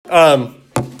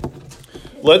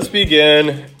Let's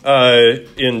begin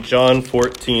in John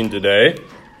 14 today.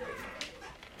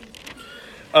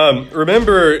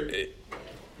 Remember,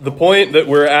 the point that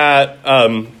we're at,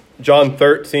 John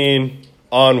 13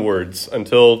 onwards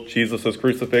until Jesus'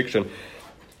 crucifixion.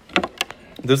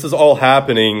 This is all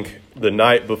happening the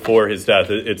night before his death.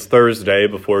 It's Thursday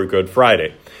before Good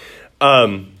Friday.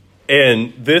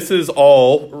 And this is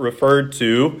all referred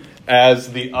to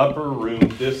as the upper room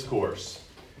discourse.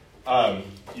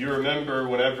 You remember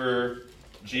whenever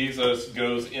Jesus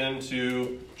goes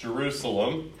into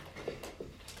Jerusalem,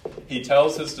 he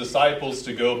tells his disciples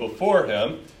to go before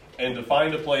him and to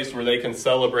find a place where they can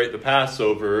celebrate the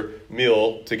Passover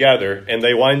meal together. And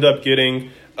they wind up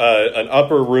getting an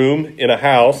upper room in a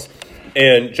house.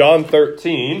 And John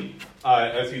 13,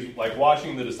 as he's like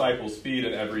washing the disciples' feet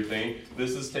and everything,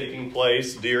 this is taking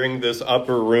place during this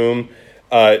upper room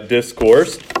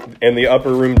discourse. And the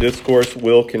upper room discourse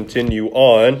will continue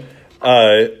on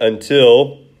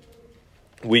until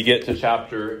we get to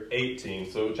chapter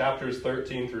 18. So chapters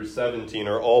 13 through 17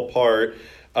 are all part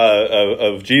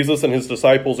of Jesus and his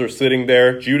disciples are sitting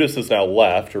there. Judas is now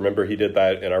left. Remember, he did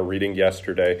that in our reading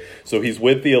yesterday. So he's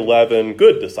with the 11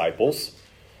 good disciples.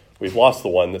 We've lost the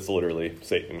one that's literally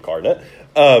Satan incarnate.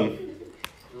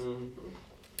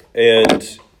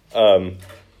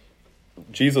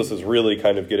 Jesus is really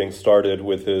kind of getting started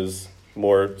with his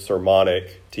more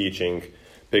sermonic teaching,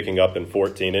 picking up in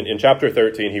 14. In chapter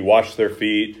 13, he washed their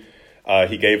feet.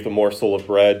 He gave the morsel of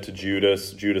bread to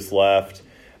Judas. Judas left.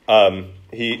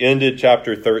 He ended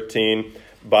chapter 13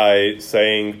 by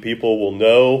saying, people will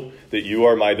know that you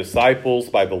are my disciples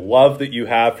by the love that you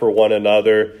have for one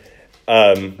another.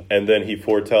 And then he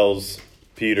foretells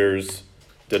Peter's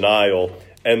denial.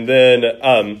 And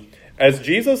then as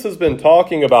Jesus has been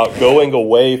talking about going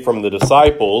away from the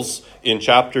disciples in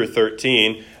chapter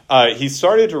 13, he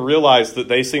started to realize that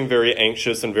they seem very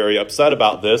anxious and very upset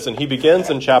about this. And he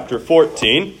begins in chapter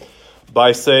 14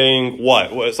 by saying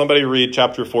what? Somebody read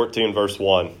chapter 14, verse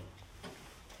 1.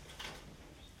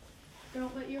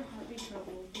 Don't let your heart be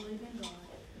troubled. Believe in God.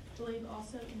 Believe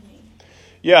also in me.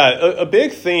 Yeah, a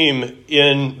big theme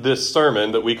in this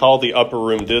sermon that we call the Upper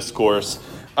Room Discourse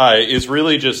is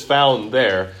really just found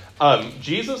there.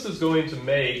 Jesus is going to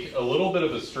make a little bit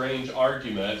of a strange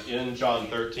argument in John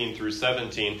 13 through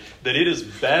 17 that it is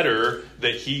better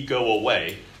that he go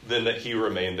away than that he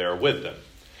remain there with them.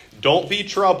 Don't be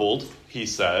troubled, he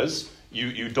says.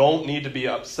 You don't need to be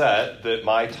upset that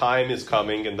my time is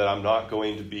coming and that I'm not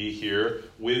going to be here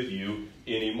with you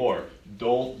anymore.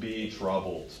 Don't be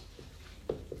troubled.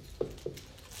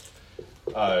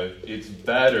 It's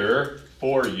better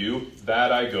for you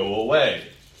that I go away.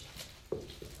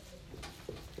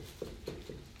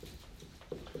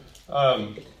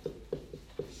 I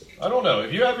don't know.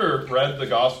 Have you ever read the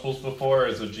Gospels before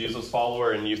as a Jesus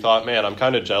follower and you thought, man, I'm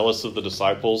kind of jealous of the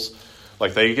disciples.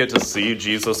 Like they get to see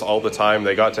Jesus all the time.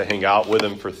 They got to hang out with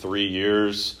him for 3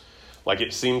 years. Like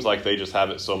it seems like they just have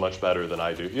it so much better than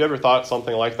I do. You ever thought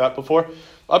something like that before?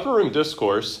 Upper Room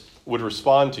Discourse would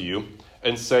respond to you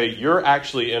and say, you're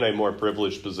actually in a more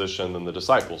privileged position than the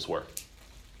disciples were.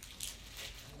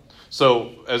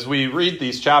 So as we read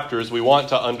these chapters, we want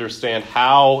to understand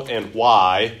how and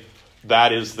why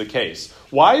that is the case.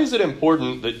 Why is it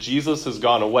important that Jesus has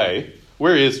gone away?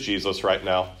 Where is Jesus right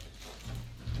now?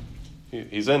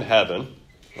 He's in heaven,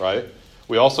 right?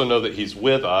 We also know that he's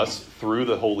with us through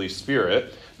the Holy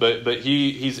Spirit. But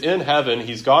he's in heaven.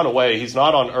 He's gone away. He's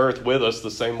not on earth with us the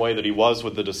same way that he was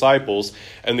with the disciples.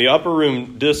 And the Upper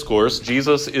Room Discourse,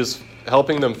 Jesus is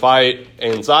helping them fight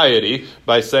anxiety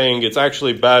by saying it's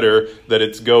actually better that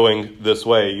it's going this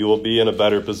way. You will be in a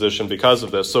better position because of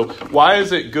this. So why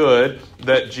is it good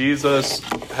that Jesus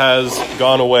has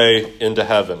gone away into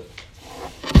heaven?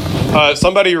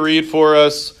 Somebody read for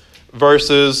us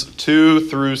verses 2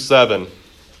 through 7.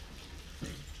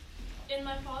 In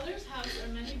my Father's house are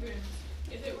many rooms.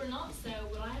 If it were not so,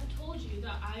 would I have told you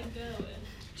that I go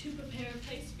to prepare a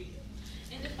place for you?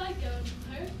 And if I go and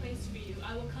prepare a place for you,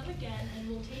 I will come again and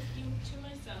will take you to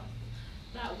myself,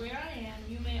 that where I am,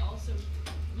 you may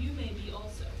be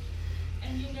also.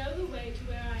 And you know the way to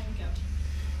where I am going.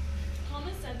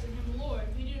 Thomas said to him, Lord,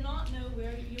 we do not know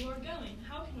where you are going.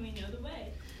 How can we know the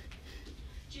way?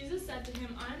 Jesus said to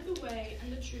him, I am the way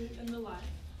and the truth and the life.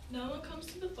 No one comes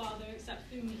to the Father except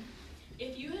through me.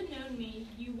 If you had known me,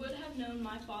 you would have known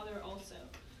my Father also.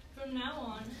 From now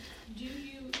on, you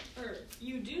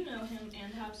do know him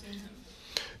and have seen him.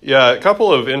 Yeah, a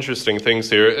couple of interesting things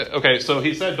here. Okay, so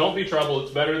he said, don't be troubled.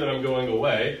 It's better that I'm going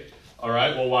away. All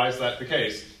right, well, why is that the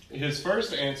case? His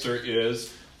first answer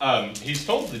is, he's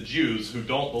told the Jews who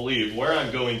don't believe, where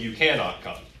I'm going, you cannot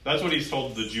come. That's what he's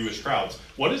told the Jewish crowds.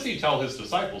 What does he tell his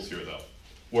disciples here, though?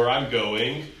 Where I'm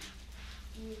going,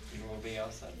 you will be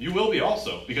also. You will be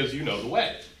also, because you know the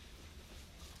way.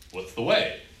 What's the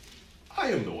way?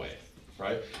 I am the way,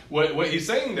 right? What he's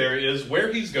saying there is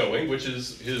where he's going, which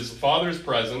is his Father's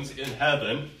presence in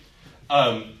heaven,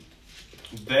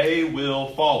 they will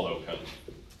follow him.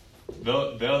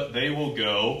 They will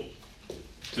go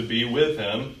to be with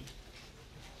him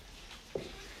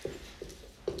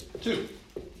too.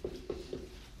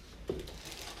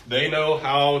 They know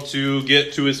how to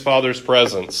get to his Father's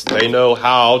presence. They know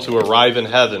how to arrive in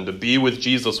heaven, to be with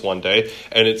Jesus one day,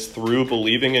 and it's through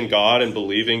believing in God and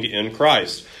believing in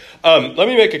Christ. Let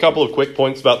me make a couple of quick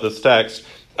points about this text.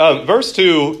 Verse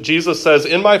 2, Jesus says,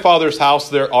 "In my Father's house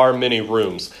there are many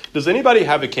rooms." Does anybody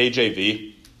have a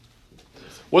KJV?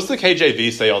 What's the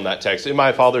KJV say on that text? "In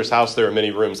my Father's house there are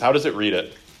many rooms." How does it read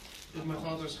it? "In my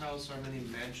Father's house are many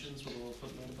mansions," with a little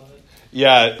footnote about it.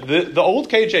 Yeah, the old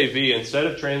KJV, instead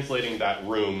of translating that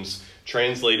rooms,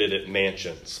 translated it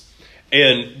mansions.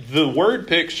 And the word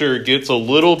picture gets a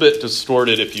little bit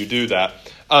distorted if you do that.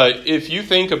 If you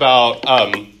think about,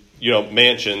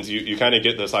 mansions, you kind of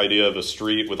get this idea of a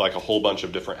street with like a whole bunch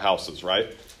of different houses, right?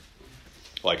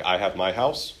 Like I have my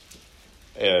house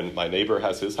and my neighbor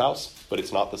has his house, but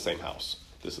it's not the same house.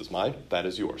 This is mine, that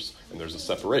is yours. And there's a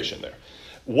separation there.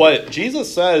 What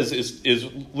Jesus says is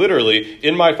literally,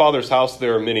 "In my Father's house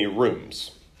there are many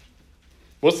rooms."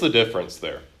 What's the difference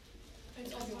there?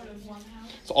 It's all part of one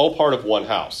house. It's all part of one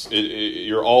house.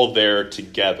 You're all there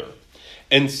together.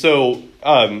 And so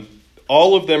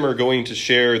all of them are going to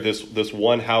share this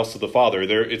one house of the Father.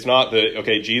 It's not that,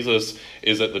 okay, Jesus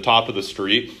is at the top of the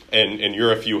street and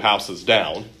you're a few houses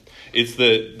down. It's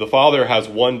that the Father has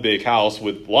one big house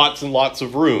with lots and lots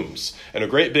of rooms and a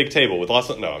great big table with lots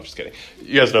of... No, I'm just kidding.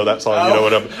 You guys know that song. You know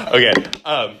what I'm... Okay.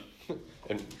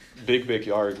 And big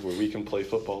yard where we can play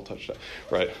football touchdown.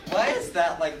 Right. Why is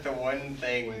that like the one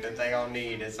thing that they all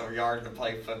need is a yard to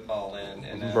play football in?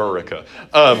 America.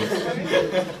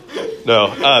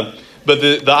 No. But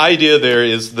the idea there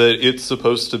is that it's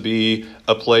supposed to be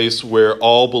a place where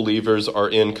all believers are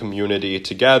in community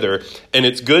together. And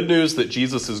it's good news that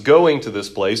Jesus is going to this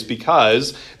place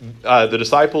because the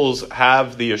disciples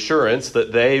have the assurance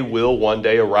that they will one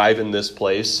day arrive in this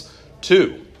place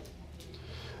too.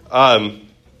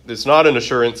 It's not an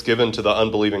assurance given to the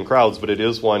unbelieving crowds, but it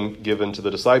is one given to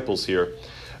the disciples here.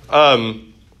 By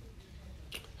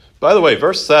the way,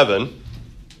 verse 7...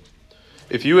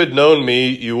 "If you had known me,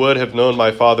 you would have known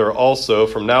my Father also.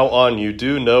 From now on, you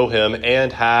do know him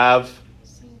and have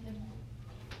Seen him."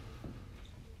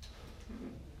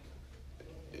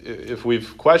 If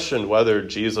we've questioned whether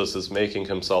Jesus is making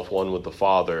himself one with the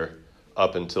Father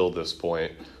up until this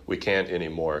point, we can't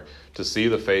anymore. To see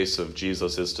the face of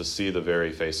Jesus is to see the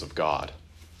very face of God.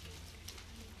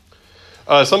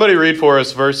 Somebody read for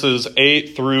us verses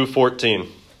 8 through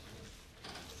 14.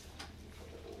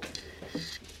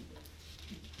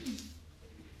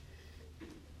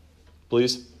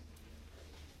 Please.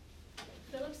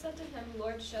 Philip said to him,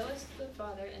 "Lord, show us the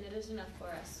Father, and it is enough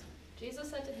for us." Jesus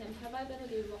said to him, "Have I been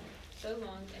with you so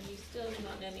long, and you still do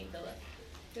not know me, Philip?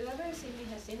 Whoever has seen me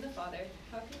has seen the Father.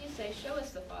 How can you say, 'Show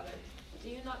us the Father'? Do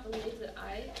you not believe that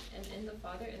I am in the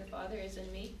Father, and the Father is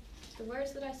in me? The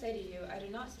words that I say to you, I do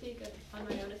not speak on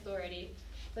my own authority,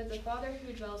 but the Father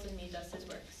who dwells in me does his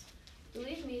works.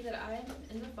 Believe me that I am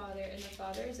in the Father, and the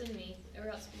Father is in me, or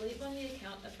else believe on the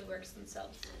account of the works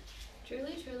themselves.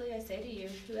 Truly, truly, I say to you,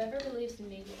 whoever believes in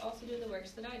me will also do the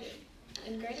works that I do.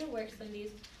 And greater works than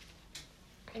these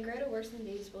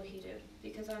will he do,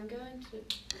 because I am going to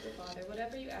the Father.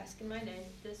 Whatever you ask in my name,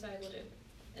 this I will do,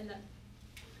 and that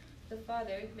the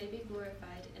Father may be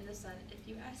glorified in the Son. If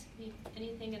you ask me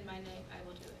anything in my name, I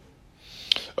will do it."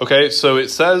 Okay, so it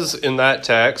says in that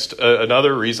text,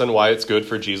 another reason why it's good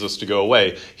for Jesus to go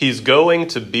away. He's going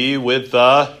to be with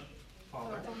the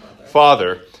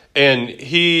Father. And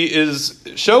he is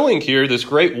showing here this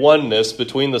great oneness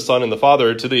between the Son and the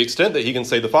Father to the extent that he can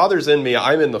say, "The Father's in me,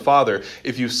 I'm in the Father.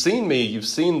 If you've seen me, you've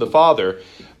seen the Father."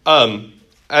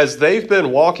 As they've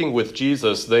been walking with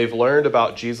Jesus, they've learned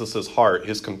about Jesus' heart,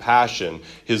 his compassion,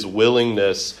 his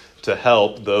willingness to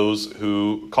help those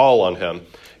who call on him.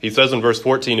 He says in verse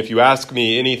 14, "If you ask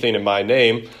me anything in my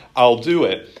name, I'll do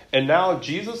it." And now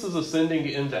Jesus is ascending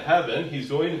into heaven. He's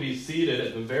going to be seated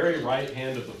at the very right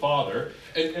hand of the Father.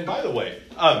 And by the way,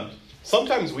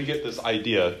 sometimes we get this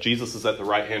idea, Jesus is at the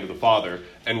right hand of the Father,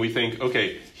 and we think,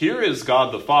 okay, here is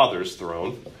God the Father's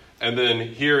throne, and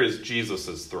then here is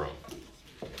Jesus' throne.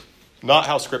 Not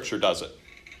how Scripture does it.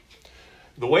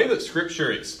 The way that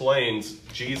Scripture explains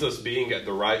Jesus being at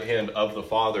the right hand of the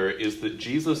Father is that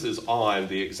Jesus is on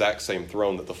the exact same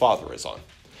throne that the Father is on.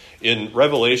 In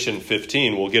Revelation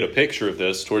 15, we'll get a picture of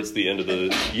this towards the end of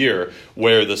the year,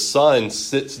 where the Son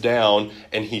sits down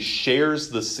and he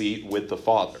shares the seat with the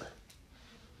Father.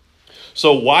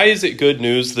 So why is it good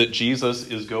news that Jesus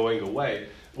is going away?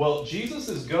 Well, Jesus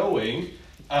is going,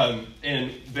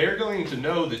 and they're going to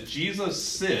know that Jesus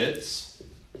sits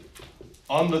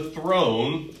on the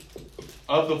throne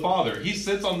of the Father. He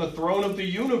sits on the throne of the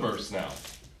universe now.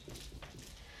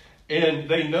 And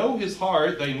they know his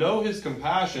heart, they know his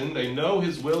compassion, they know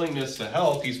his willingness to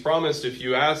help. He's promised, if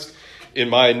you ask in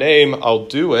my name, I'll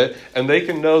do it. And they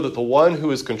can know that the one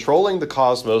who is controlling the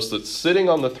cosmos, that's sitting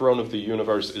on the throne of the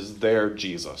universe, is their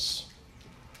Jesus.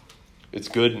 It's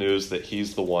good news that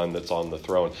he's the one that's on the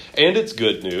throne. And it's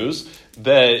good news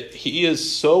that he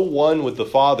is so one with the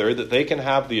Father that they can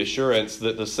have the assurance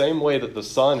that the same way that the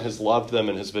Son has loved them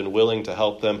and has been willing to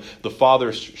help them, the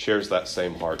Father shares that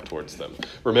same heart towards them.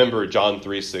 Remember John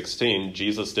 3:16,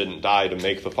 Jesus didn't die to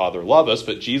make the Father love us,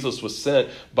 but Jesus was sent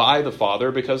by the Father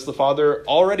because the Father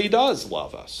already does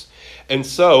love us. And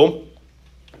so,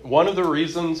 one of the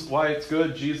reasons why it's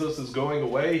good Jesus is going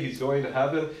away, he's going to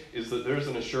heaven, is that there's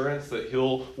an assurance that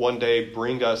he'll one day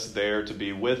bring us there to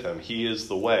be with him. He is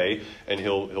the way, and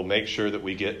he'll make sure that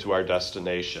we get to our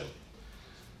destination.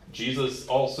 Jesus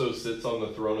also sits on the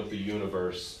throne of the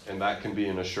universe, and that can be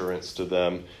an assurance to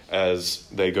them as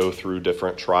they go through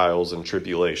different trials and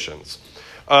tribulations.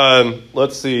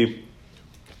 Let's see.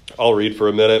 I'll read for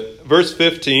a minute. Verse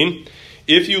 15,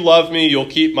 if you love me, you'll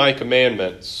keep my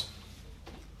commandments.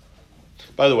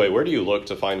 By the way, where do you look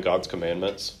to find God's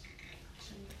commandments?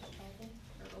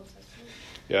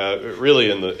 Yeah,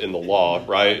 really in the law,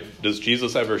 right? Does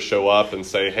Jesus ever show up and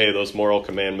say, hey, those moral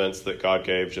commandments that God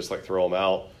gave, just like throw them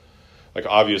out? Like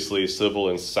obviously civil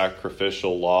and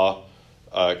sacrificial law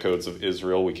codes of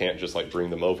Israel, we can't just like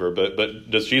bring them over. But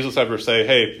does Jesus ever say,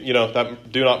 hey,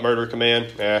 that do not murder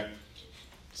command?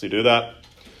 Does he do that?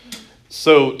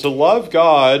 So to love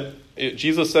God,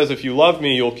 Jesus says, if you love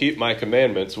me, you'll keep my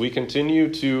commandments. We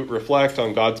continue to reflect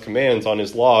on God's commands, on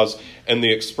his laws, and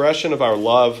the expression of our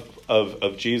love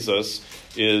of Jesus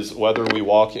is whether we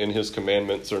walk in his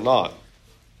commandments or not.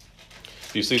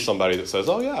 If you see somebody that says,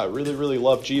 oh yeah, I really, really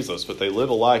love Jesus, but they live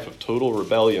a life of total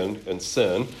rebellion and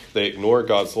sin, they ignore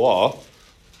God's law,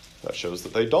 that shows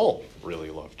that they don't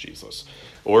really love Jesus.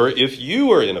 Or if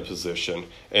you are in a position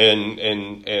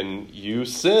and you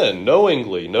sin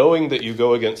knowingly, knowing that you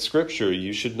go against Scripture,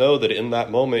 you should know that in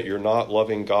that moment you're not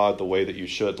loving God the way that you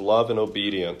should. Love and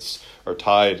obedience are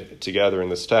tied together in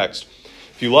this text.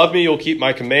 If you love me, you'll keep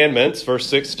my commandments, verse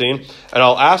 16, and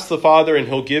I'll ask the Father and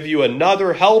he'll give you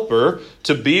another helper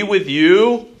to be with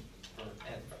you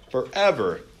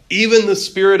forever. Even the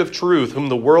Spirit of truth, whom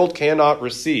the world cannot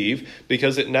receive,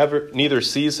 because it neither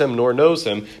sees him nor knows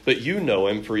him, but you know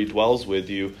him, for he dwells with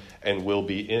you and will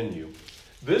be in you.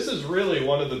 This is really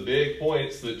one of the big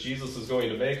points that Jesus is going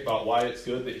to make about why it's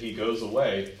good that he goes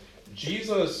away.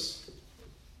 Jesus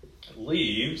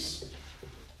leaves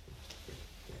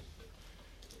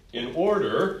in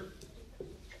order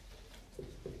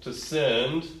to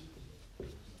send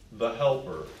the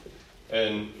helper.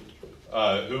 And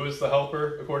who is the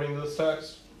helper according to this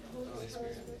text?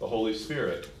 The Holy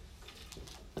Spirit.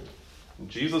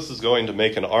 Jesus is going to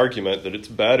make an argument that it's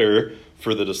better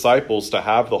for the disciples to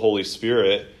have the Holy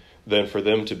Spirit than for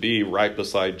them to be right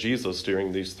beside Jesus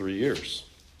during these 3 years.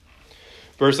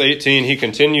 Verse 18, he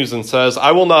continues and says,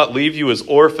 I will not leave you as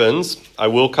orphans. I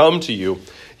will come to you.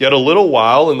 Yet a little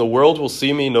while, and the world will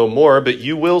see me no more, but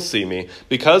you will see me.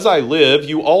 Because I live,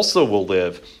 you also will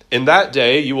live. In that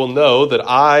day you will know that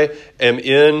I am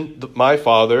in my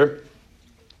Father,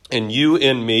 and you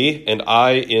in me, and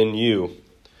I in you.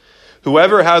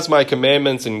 Whoever has my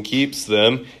commandments and keeps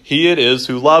them, he it is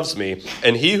who loves me.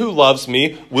 And he who loves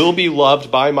me will be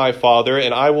loved by my Father,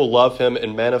 and I will love him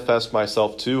and manifest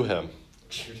myself to him.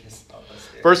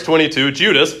 Verse 22,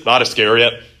 Judas, not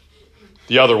Iscariot,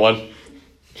 the other one.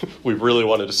 We really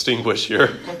want to distinguish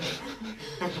here.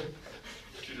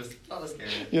 Judas, not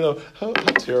Iscariot. You know, how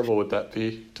terrible would that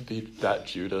be to be that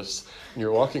Judas? And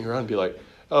you're walking around and be like,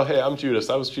 oh, hey, I'm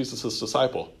Judas. I was Jesus'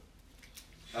 disciple.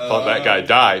 Thought that guy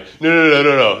died.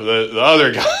 No. The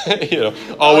other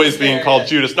guy, always being called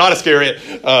Judas, not Iscariot.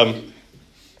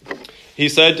 He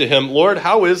said to him, Lord,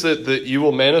 how is it that you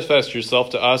will manifest yourself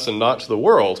to us and not to the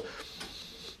world?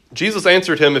 Jesus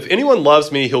answered him, if anyone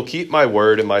loves me, he'll keep my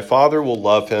word, and my Father will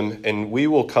love him, and we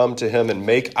will come to him and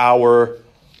make our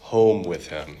home with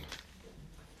him.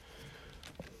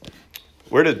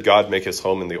 Where did God make his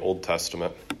home in the Old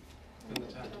Testament?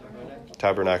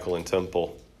 tabernacle and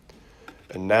temple.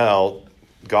 And now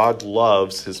God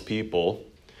loves his people,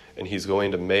 and he's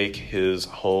going to make his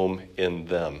home in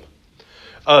them.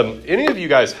 Any of you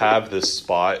guys have this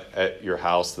spot at your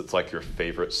house that's like your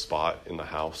favorite spot in the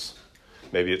house?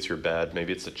 Maybe it's your bed,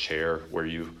 maybe it's a chair where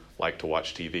you like to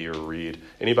watch TV or read.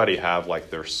 Anybody have like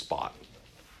their spot?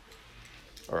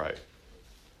 All right.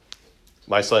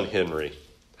 My son Henry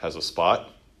has a spot.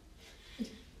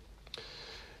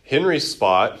 Henry's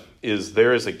spot is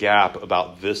there is a gap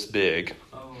about this big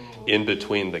in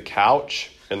between the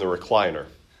couch and the recliner.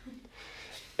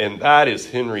 And that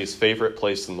is Henry's favorite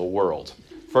place in the world.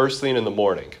 First thing in the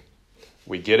morning,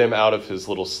 we get him out of his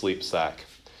little sleep sack.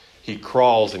 He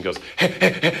crawls and goes,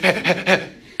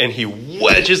 and he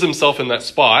wedges himself in that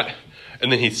spot,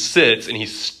 and then he sits and he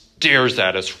stares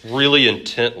at us really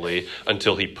intently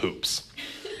until he poops.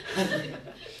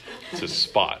 It's his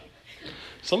spot.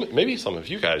 Maybe some of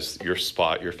you guys, your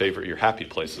spot, your favorite, your happy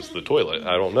place is the toilet.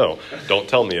 I don't know. Don't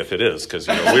tell me if it is, because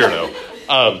you're a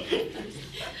weirdo.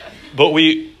 But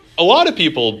a lot of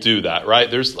people do that,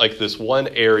 right? There's like this one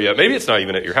area, maybe it's not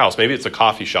even at your house, maybe it's a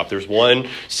coffee shop. There's one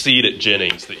seat at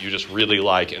Jennings that you just really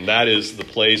like, and that is the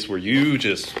place where you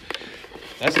just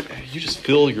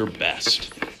feel your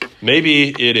best. Maybe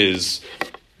it is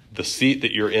the seat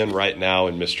that you're in right now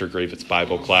in Mr. Gravett's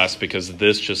Bible class, because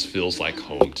this just feels like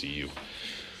home to you,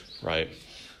 right?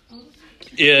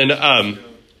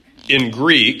 In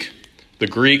Greek, the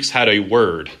Greeks had a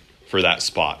word for that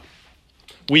spot.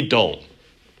 We don't.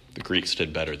 The Greeks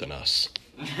did better than us.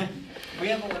 We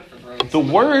have a word for throwing. The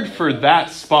word for that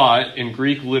spot in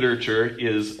Greek literature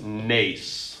is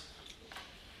nace.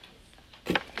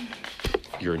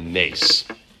 Your nace.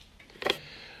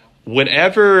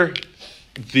 Whenever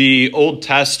the Old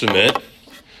Testament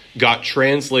got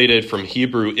translated from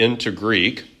Hebrew into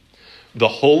Greek, the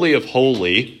Holy of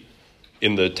Holies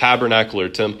in the tabernacle or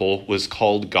temple was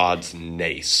called God's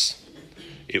nace.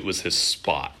 It was his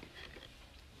spot.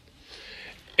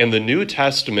 And the New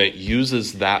Testament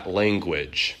uses that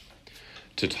language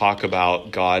to talk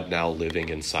about God now living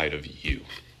inside of you.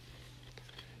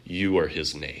 You are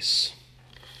his nace.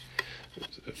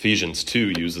 Ephesians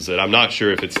 2 uses it. I'm not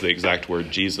sure if it's the exact word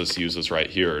Jesus uses right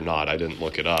here or not. I didn't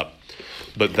look it up.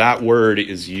 But that word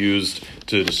is used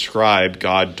to describe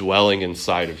God dwelling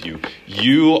inside of you.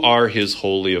 You are his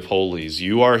Holy of Holies.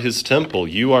 You are his temple.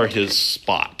 You are his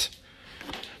spot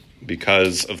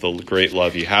because of the great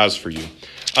love he has for you.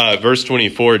 Verse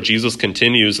 24, Jesus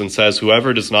continues and says,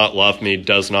 "Whoever does not love me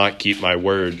does not keep my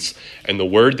words, and the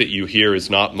word that you hear is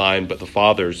not mine, but the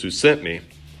Father's who sent me.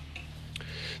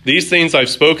 These things I've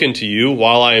spoken to you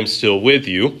while I am still with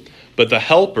you, but the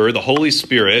Helper, the Holy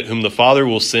Spirit, whom the Father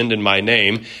will send in my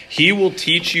name, he will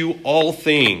teach you all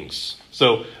things."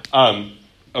 So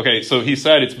he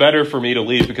said it's better for me to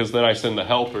leave because then I send the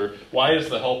Helper. Why is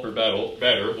the Helper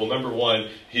better? Well, number one,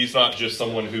 he's not just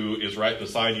someone who is right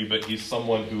beside you, but he's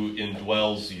someone who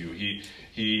indwells you.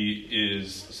 He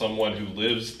is someone who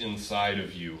lives inside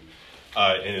of you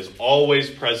and is always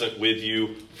present with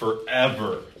you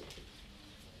forever.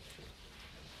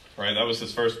 Right, that was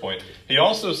his first point. He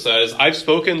also says, I've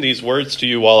spoken these words to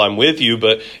you while I'm with you,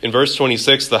 but in verse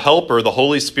 26, the Helper, the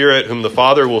Holy Spirit, whom the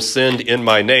Father will send in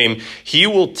my name, he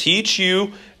will teach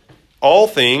you all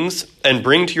things and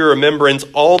bring to your remembrance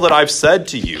all that I've said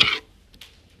to you.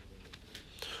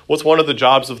 What's one of the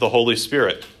jobs of the Holy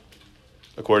Spirit,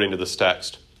 according to this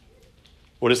text?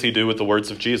 What does he do with the words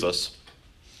of Jesus?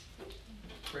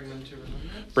 Bring them to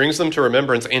remembrance. Brings them to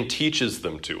remembrance and teaches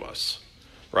them to us.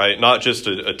 Right? Not just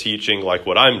a teaching like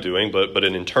what I'm doing, but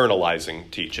an internalizing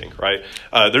teaching, right?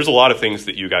 There's a lot of things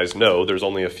that you guys know. There's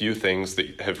only a few things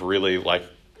that have really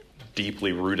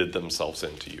deeply rooted themselves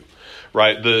into you,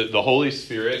 right? The Holy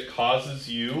Spirit causes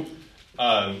you,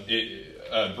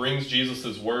 it brings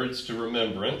Jesus' words to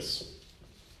remembrance.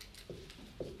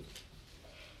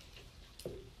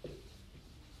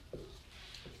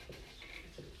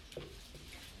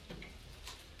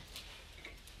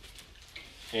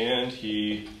 And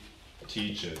he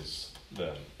teaches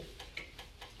them.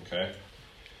 Okay?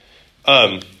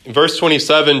 In verse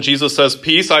 27, Jesus says,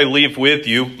 "Peace I leave with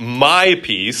you, my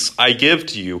peace I give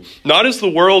to you. Not as the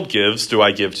world gives do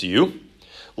I give to you.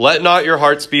 Let not your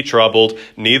hearts be troubled,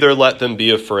 neither let them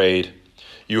be afraid.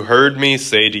 You heard me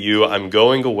say to you, I'm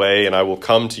going away and I will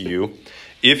come to you.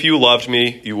 If you loved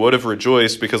me, you would have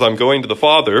rejoiced because I'm going to the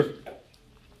Father,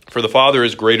 for the Father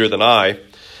is greater than I.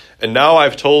 And now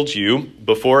I've told you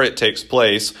before it takes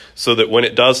place, so that when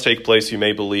it does take place, you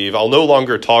may believe. I'll no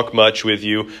longer talk much with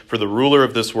you, for the ruler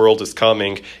of this world is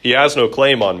coming. He has no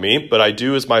claim on me, but I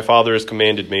do as my Father has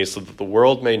commanded me, so that the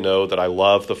world may know that I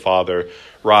love the Father.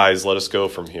 Rise, let us go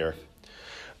from here.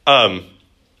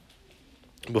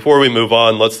 Before we move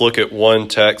on, let's look at one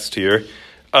text here.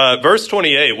 Verse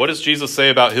 28, what does Jesus say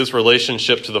about his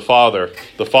relationship to the Father?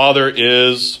 The Father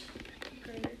is...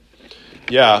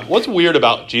 Yeah, what's weird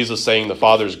about Jesus saying the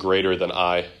Father's greater than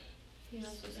I?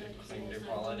 Claimed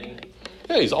equality.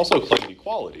 Yeah, he's also claimed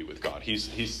equality with God. He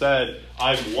said,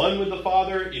 I'm one with the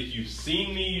Father. If you've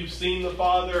seen me, you've seen the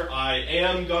Father. I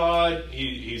am God.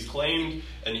 He's claimed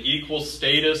an equal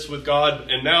status with God.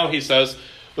 And now he says,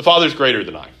 the Father's greater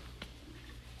than I.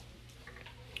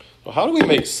 Well, how do we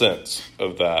make sense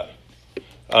of that?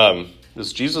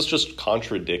 Does Jesus just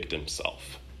contradict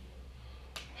himself?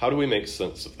 How do we make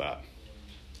sense of that?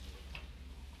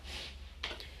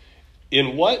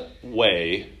 In what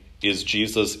way is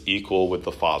Jesus equal with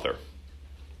the Father?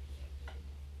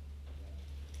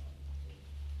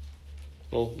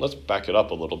 Well, let's back it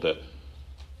up a little bit.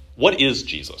 What is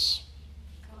Jesus?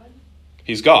 God.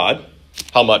 He's God.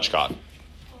 How much God?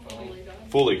 Fully God.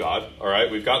 Fully God. All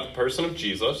right, we've got the person of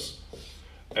Jesus,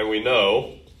 and we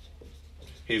know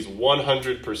he's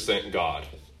 100% God.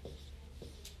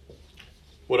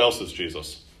 What else is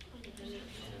Jesus?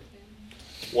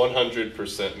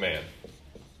 100% man.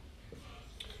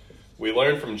 We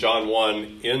learn from John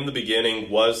 1, in the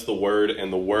beginning was the Word,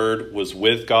 and the Word was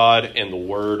with God, and the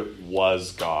Word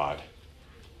was God.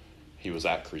 He was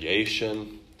at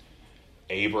creation.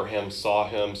 Abraham saw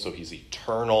him, so he's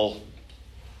eternal,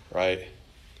 right?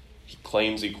 He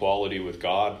claims equality with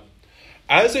God.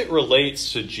 As it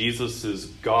relates to Jesus'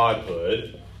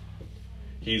 godhood,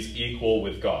 he's equal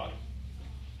with God.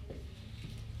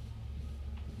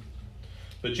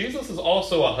 But Jesus is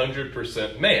also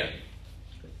 100% man.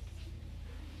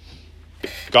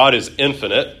 God is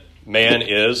infinite. Man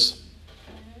is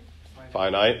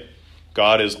finite.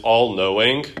 God is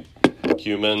all-knowing.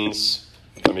 Humans,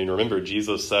 remember,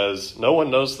 Jesus says, no one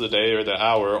knows the day or the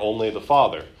hour, only the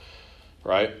Father,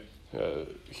 right?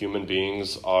 Human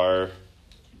beings are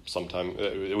sometimes,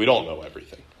 we don't know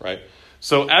everything, right?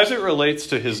 So as it relates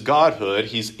to his godhood,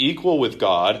 he's equal with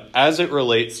God. As it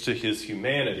relates to his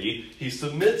humanity, he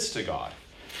submits to God.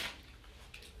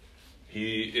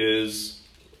 He is...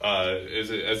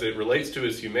 as it relates to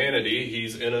his humanity,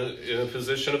 he's in a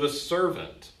position of a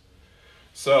servant.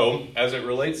 So, as it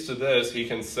relates to this, he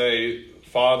can say,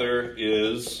 Father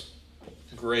is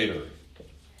greater.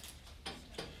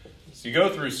 So you go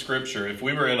through Scripture. If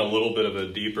we were in a little bit of a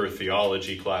deeper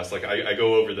theology class, like I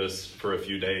go over this for a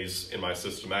few days in my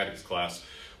systematics class,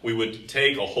 we would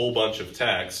take a whole bunch of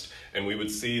text and we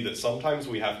would see that sometimes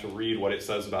we have to read what it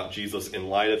says about Jesus in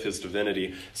light of his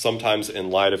divinity, sometimes in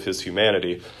light of his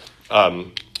humanity.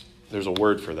 There's a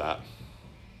word for that.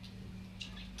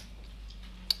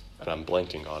 And I'm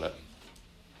blanking on it.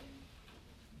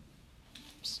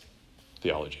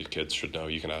 Theology kids should know.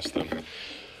 You can ask them.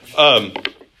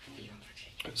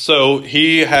 So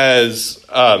he has...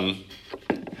 no,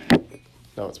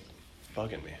 it's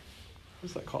bugging me.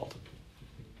 What's that called?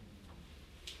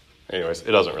 Anyways,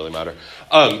 it doesn't really matter.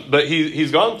 But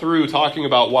he's gone through talking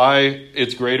about why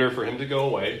it's greater for him to go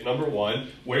away. Number one,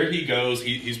 where he goes,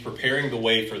 he's preparing the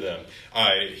way for them.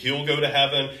 He'll go to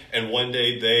heaven, and one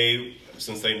day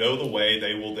since they know the way,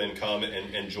 they will then come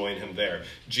and join him there.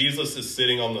 Jesus is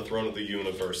sitting on the throne of the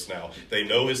universe now. They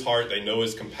know his heart. They know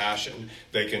his compassion.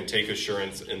 They can take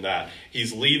assurance in that.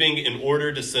 He's leaving in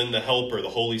order to send the Helper, the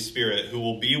Holy Spirit, who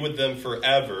will be with them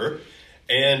forever,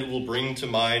 and will bring to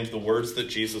mind the words that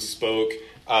Jesus spoke,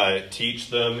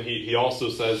 teach them. He also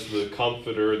says the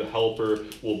Comforter, the Helper,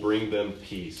 will bring them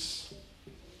peace.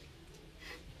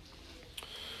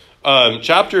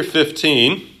 Chapter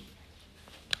 15,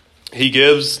 he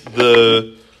gives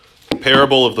the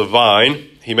parable of the vine.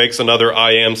 He makes another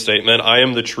I am statement. I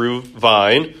am the true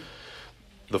vine.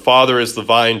 The Father is the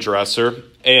vine dresser.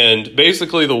 And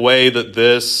basically the way that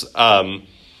this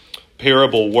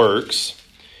parable works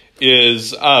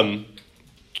is,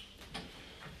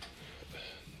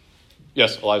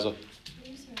 yes, Eliza?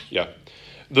 Yeah.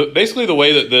 Basically the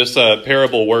way that this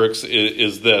parable works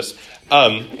is this.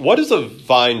 What does a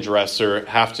vine dresser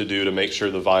have to do to make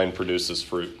sure the vine produces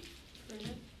fruit? Prune it.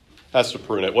 Has to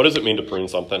prune it. What does it mean to prune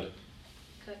something?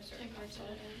 Cut certain parts of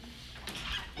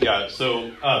it. Yeah,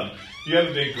 so you have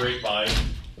a big grapevine.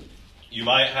 You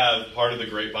might have part of the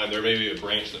grapevine, there may be a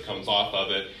branch that comes off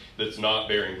of it that's not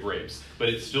bearing grapes, but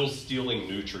it's still stealing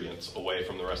nutrients away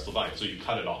from the rest of the vine, so you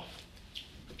cut it off.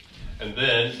 And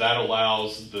then that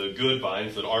allows the good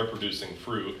vines that are producing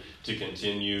fruit to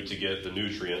continue to get the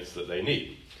nutrients that they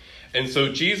need. And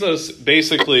so Jesus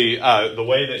basically, the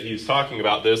way that he's talking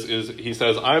about this is he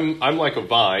says, I'm like a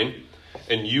vine,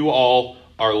 and you all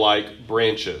are like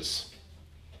branches.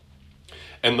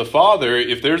 And the Father,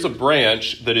 if there's a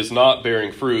branch that is not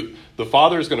bearing fruit, the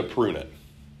Father is going to prune it.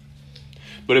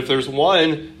 But if there's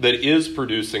one that is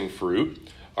producing fruit,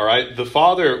 all right, the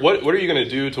Father, what are you going to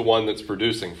do to one that's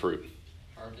producing fruit?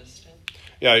 Harvest it.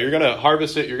 Yeah, you're going to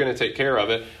harvest it. You're going to take care of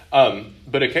it.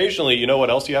 But occasionally, you know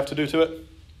what else you have to do to it?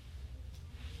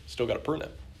 Still got to prune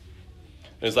it.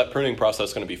 And is that pruning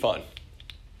process going to be fun?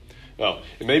 No,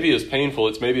 it may be as painful.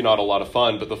 It's maybe not a lot of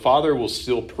fun, but the Father will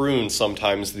still prune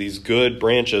sometimes these good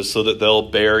branches so that they'll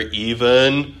bear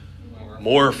even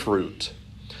more fruit.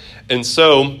 And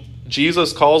so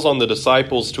Jesus calls on the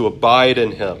disciples to abide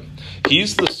in him.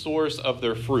 He's the source of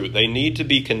their fruit. They need to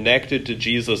be connected to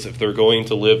Jesus if they're going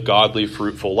to live godly,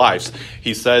 fruitful lives.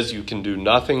 He says you can do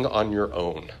nothing on your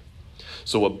own.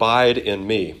 So abide in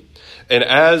me. And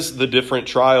as the different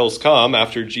trials come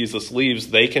after Jesus leaves,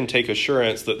 they can take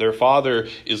assurance that their Father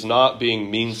is not being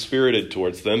mean-spirited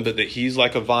towards them, but that he's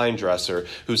like a vine dresser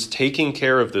who's taking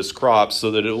care of this crop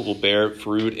so that it will bear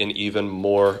fruit in even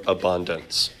more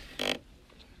abundance.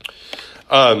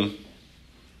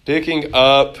 Picking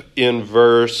up in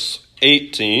verse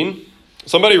 18.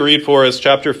 Somebody read for us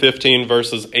chapter 15,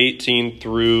 verses 18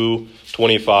 through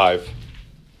 25.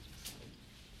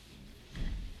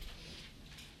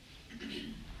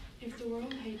 If the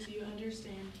world hates you,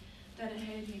 understand that it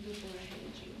hated me before I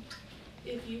hated you.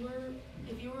 If you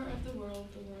were of the world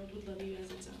would love you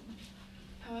as its own.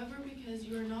 However, because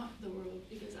you are not the world,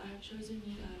 because I have chosen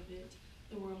you out of it,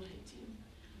 the world hates you.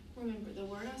 Remember, the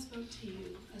word I spoke to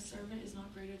you, a servant is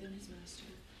not greater than his master.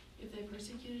 If they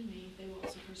persecuted me, they will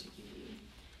also persecute you.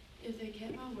 If they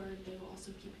kept my word, they will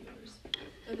also keep yours.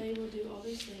 But they will do all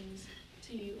these things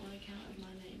to you on account of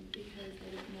my name, because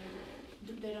they don't know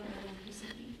the one who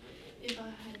sent me. If I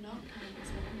had not come and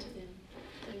spoken to them,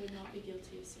 they would not be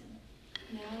guilty of sin.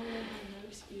 Now they have no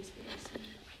excuse for their sin.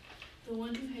 The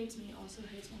one who hates me also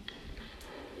hates my Father.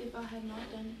 If I had not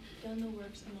done the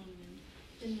works among them,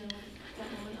 then no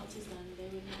one else has done, they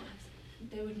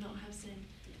would not have sinned.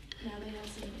 Now they have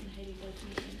sinned and hated both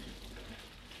me and my Father.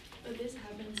 But this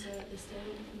happened so that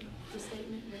the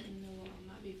statement written in the law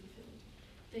might be fulfilled.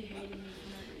 They hated me for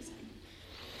no reason.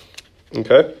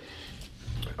 Okay.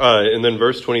 And then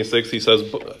verse 26, he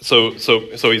says, so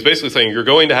he's basically saying, you're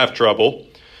going to have trouble.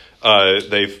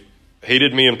 They've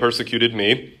hated me and persecuted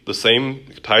me. The same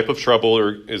type of trouble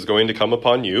is going to come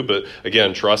upon you. But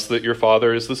again, trust that your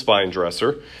Father is this vine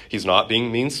dresser. He's not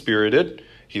being mean-spirited.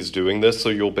 He's doing this so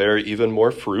you'll bear even more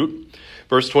fruit.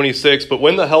 Verse 26, but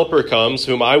when the Helper comes,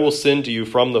 whom I will send to you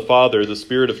from the Father, the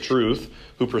Spirit of truth,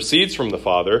 who proceeds from the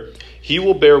Father, he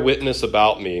will bear witness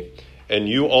about me. And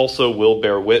you also will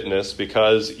bear witness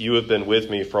because you have been with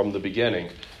me from the beginning.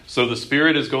 So the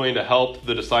Spirit is going to help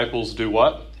the disciples do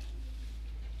what?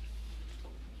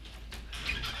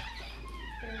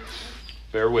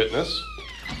 Bear witness.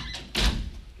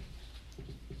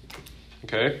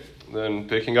 Okay, then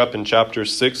picking up in chapter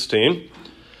 16.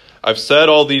 I've said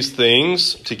all these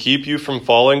things to keep you from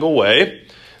falling away.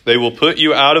 They will put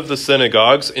you out of the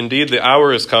synagogues. Indeed, the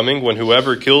hour is coming when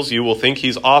whoever kills you will think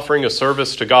he's offering a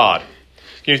service to God.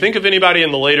 Can you think of anybody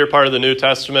in the later part of the New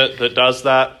Testament that does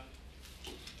that?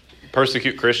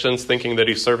 Persecute Christians thinking that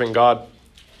he's serving God?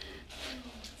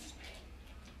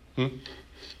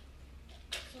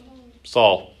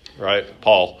 Saul, right?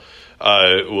 Paul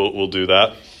will do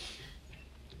that.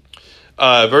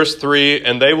 Verse 3,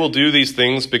 and they will do these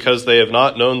things because they have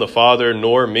not known the Father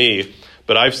nor me.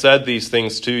 But I've said these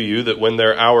things to you that when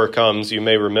their hour comes, you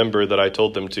may remember that I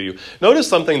told them to you. Notice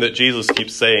something that Jesus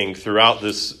keeps saying throughout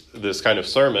this kind of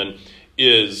sermon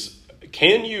is,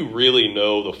 can you really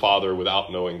know the Father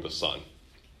without knowing the Son?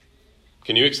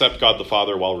 Can you accept God the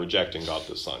Father while rejecting God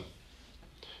the Son?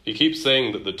 He keeps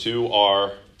saying that the two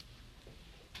are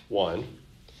one.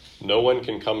 No one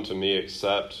can come to me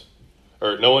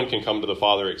no one can come to the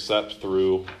Father except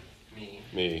through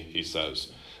me, he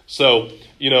says. So,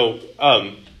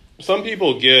 some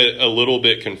people get a little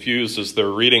bit confused as they're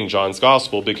reading John's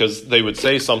gospel because they would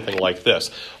say something like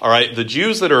this. All right, the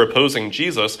Jews that are opposing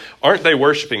Jesus, aren't they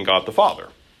worshiping God the Father?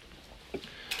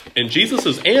 And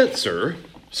Jesus' answer,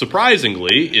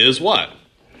 surprisingly, is what?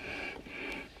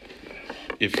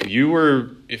 If you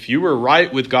were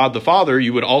right with God the Father,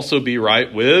 you would also be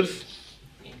right with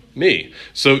me.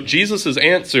 So Jesus'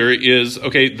 answer is,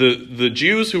 okay, the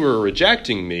Jews who are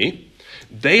rejecting me,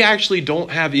 they actually don't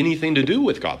have anything to do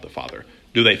with God the Father.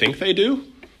 Do they think they do?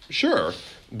 Sure.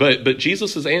 But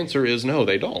Jesus' answer is no,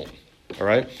 they don't. All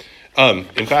right?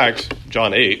 In fact,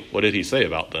 John 8, what did he say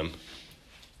about them?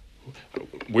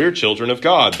 We're children of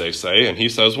God, they say. And he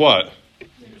says what?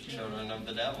 Children of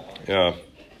the devil. Yeah.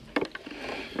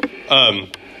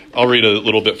 I'll read a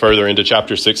little bit further into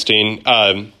chapter 16.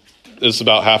 This is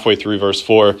about halfway through verse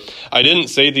 4. I didn't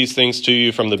say these things to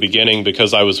you from the beginning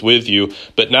because I was with you,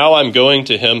 but now I'm going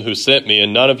to him who sent me,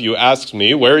 and none of you asked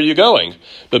me, where are you going?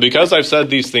 But because I've said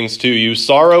these things to you,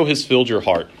 sorrow has filled your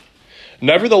heart.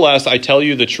 Nevertheless, I tell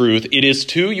you the truth, it is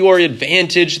to your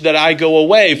advantage that I go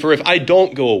away, for if I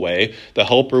don't go away, the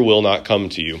Helper will not come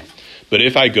to you. But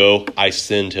if I go, I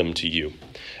send him to you.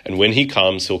 And when he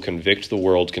comes, he'll convict the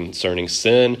world concerning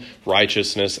sin,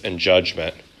 righteousness, and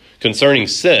judgment. Concerning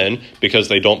sin, because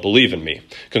they don't believe in me.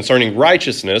 Concerning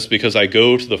righteousness, because I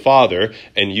go to the Father,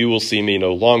 and you will see me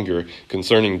no longer.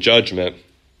 Concerning judgment,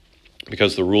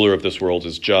 because the ruler of this world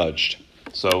is judged.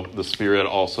 So the Spirit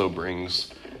also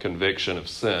brings conviction of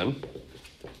sin.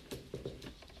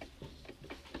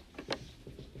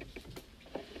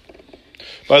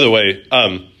 By the way,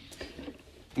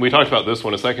 we talked about this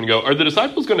one a second ago. Are the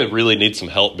disciples going to really need some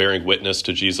help bearing witness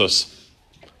to Jesus?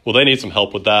 Will they need some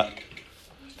help with that?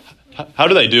 How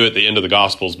do they do at the end of the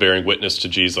Gospels bearing witness to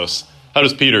Jesus? How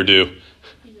does Peter do?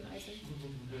 He denies him.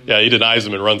 Yeah, he denies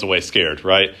him and runs away scared,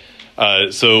 right?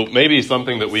 So maybe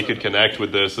something that we could connect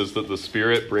with this is that the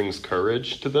Spirit brings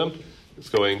courage to them. It's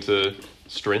going to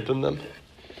strengthen them.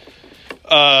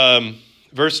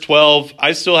 Verse 12,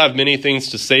 I still have many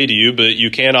things to say to you, but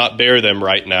you cannot bear them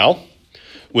right now.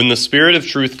 When the Spirit of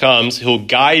truth comes, he'll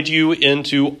guide you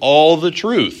into all the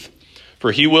truth.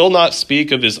 For he will not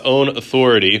speak of his own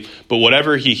authority, but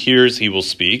whatever he hears he will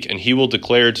speak, and he will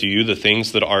declare to you the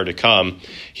things that are to come.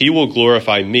 He will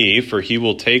glorify me, for he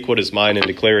will take what is mine and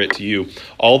declare it to you.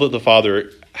 All that the Father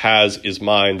has is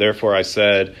mine. Therefore I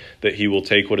said that he will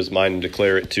take what is mine and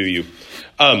declare it to you.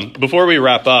 Before we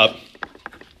wrap up,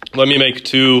 let me make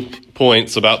 2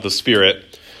 points about the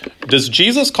Spirit. Does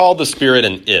Jesus call the Spirit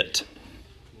an it?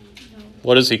 No.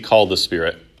 What does he call the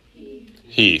Spirit?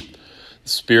 He. The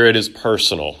Spirit is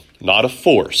personal, not a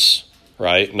force,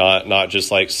 right? Not just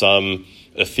like some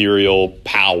ethereal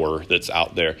power that's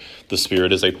out there. The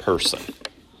Spirit is a person.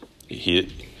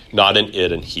 He, not an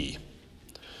it and he.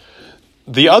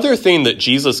 The other thing that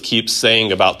Jesus keeps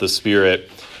saying about the Spirit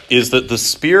is that the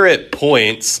Spirit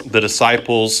points the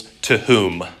disciples to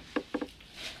whom?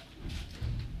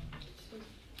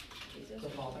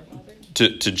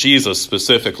 To Jesus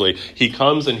specifically. He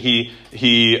comes and he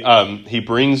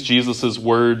brings Jesus's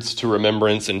words to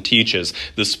remembrance and teaches.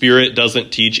 The Spirit doesn't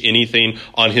teach anything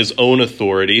on his own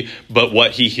authority, but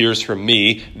what he hears from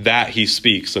me, that he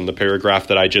speaks in the paragraph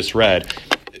that I just read.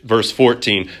 Verse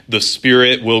 14, the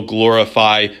Spirit will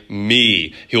glorify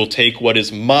me. He'll take what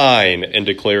is mine and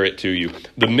declare it to you.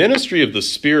 The ministry of the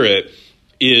Spirit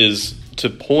is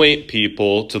to point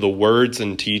people to the words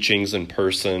and teachings and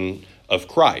person of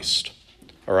Christ.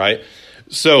 All right.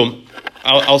 So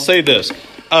I'll say this.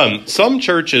 Some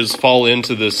churches fall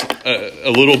into this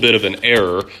a little bit of an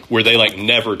error where they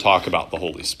never talk about the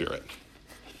Holy Spirit.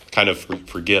 Kind of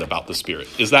forget about the Spirit.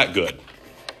 Is that good?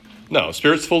 No,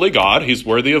 Spirit's fully God. He's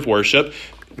worthy of worship.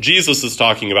 Jesus is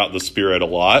talking about the Spirit a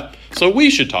lot. So we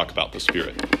should talk about the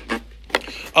Spirit.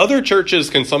 Other churches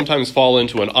can sometimes fall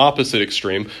into an opposite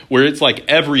extreme where it's like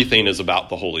everything is about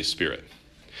the Holy Spirit.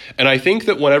 And I think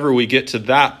that whenever we get to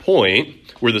that point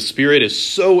where the Spirit is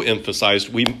so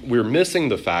emphasized, we're missing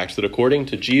the fact that according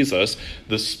to Jesus,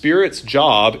 the Spirit's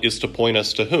job is to point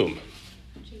us to whom?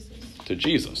 Jesus. To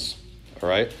Jesus. All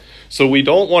right? So we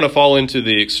don't want to fall into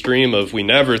the extreme of we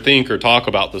never think or talk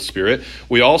about the Spirit.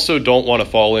 We also don't want to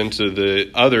fall into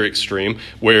the other extreme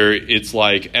where it's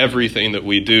like everything that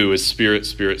we do is Spirit,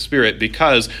 Spirit, Spirit,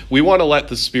 because we want to let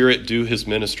the Spirit do his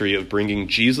ministry of bringing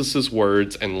Jesus's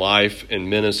words and life and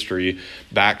ministry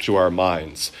back to our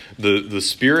minds. The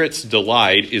Spirit's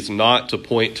delight is not to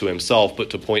point to himself, but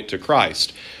to point to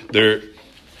Christ. I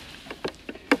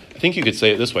think you could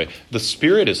say it this way. The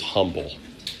Spirit is humble.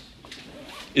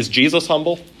 Is Jesus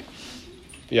humble?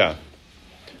 Yeah.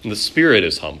 And the Spirit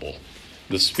is humble.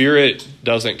 The Spirit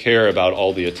doesn't care about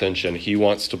all the attention. He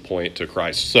wants to point to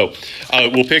Christ. So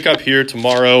we'll pick up here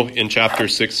tomorrow in chapter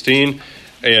 16,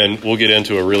 and we'll get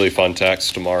into a really fun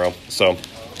text tomorrow. So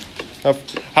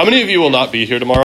how many of you will not be here tomorrow?